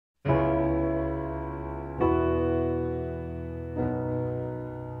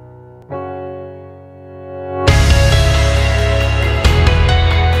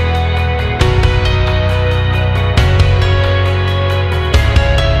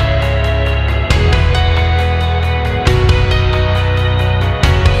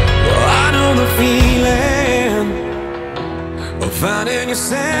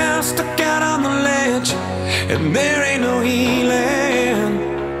yourself stuck out on the ledge, and there ain't no healing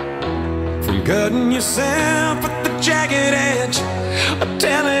from cutting yourself at the jagged edge. I'm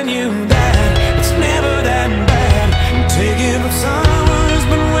telling you that it's never that bad. Take it from someone who's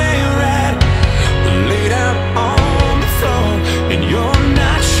been where you're at, laid out on the floor, and you're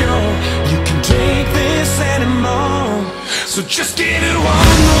not sure you can take this anymore. So just give it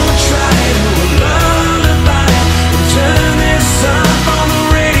one more try to a lullaby, and turn this up on the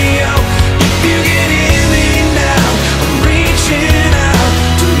radio. If you can hear me now, I'm reaching out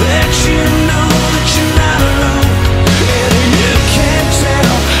to let you know that you're not alone. And you can't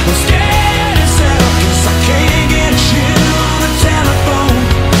tell I'm scared as hell, 'cause I can't get you on the telephone.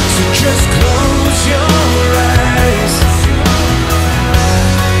 So just close your eyes.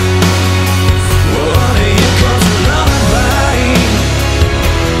 Well, here comes a lullaby,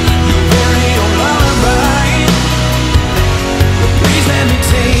 your very own lullaby. But please let me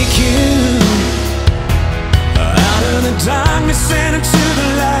take you out of the darkness and into the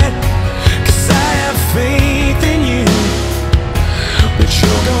light, 'cause I have faith in you that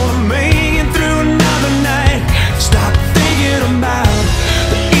you're gonna make it through another night. Stop thinking about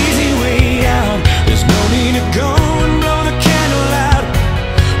the easy way out. There's no need to go and blow the candle out,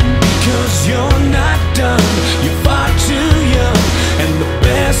 because you're not done. You're far too young, and the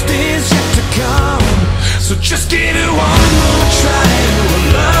best is yet to come. So just give it one more try to a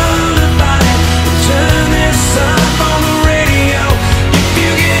lullaby, and turn this up on the radio. If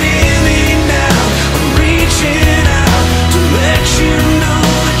you can hear me now, I'm reaching out to let you know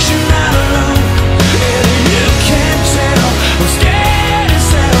that you're not alone. And you can't tell I'm scared as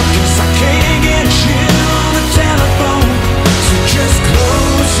hell, 'cause I can't get you on the telephone. So just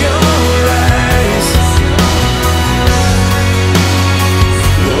close your eyes.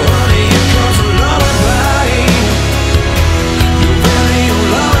 Oh, here comes a lullaby, your very own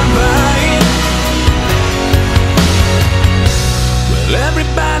lullaby. Well,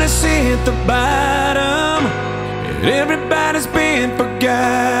 everybody's hit the bottom, and everybody's been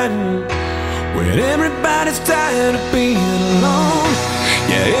forgotten. When everybody's tired of being alone,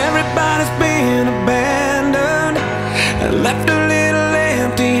 yeah, everybody's been abandoned and left a little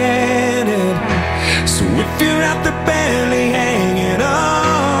empty-handed. So if you're out there barely hanging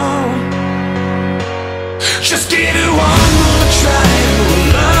on, just give it one more try to a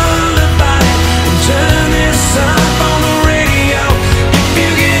lullaby, and turn this up on the radio. If you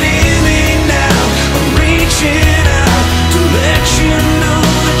can hear me now, I'm reaching out to let you know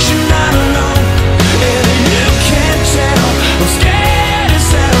that you're not alone. And you can't tell I'm scared as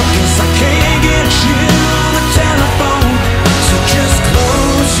hell, 'cause I can't get you on the telephone. So just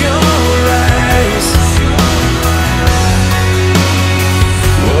close your eyes.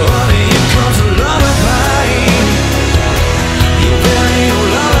 Oh, here comes a lullaby, your very own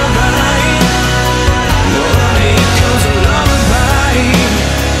lullaby. Oh, here comes a lullaby,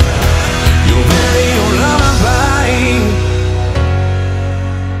 your very own lullaby.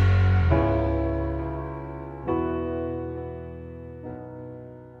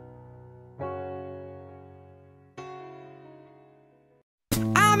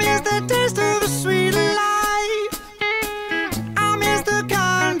 I miss the taste of the sweet life.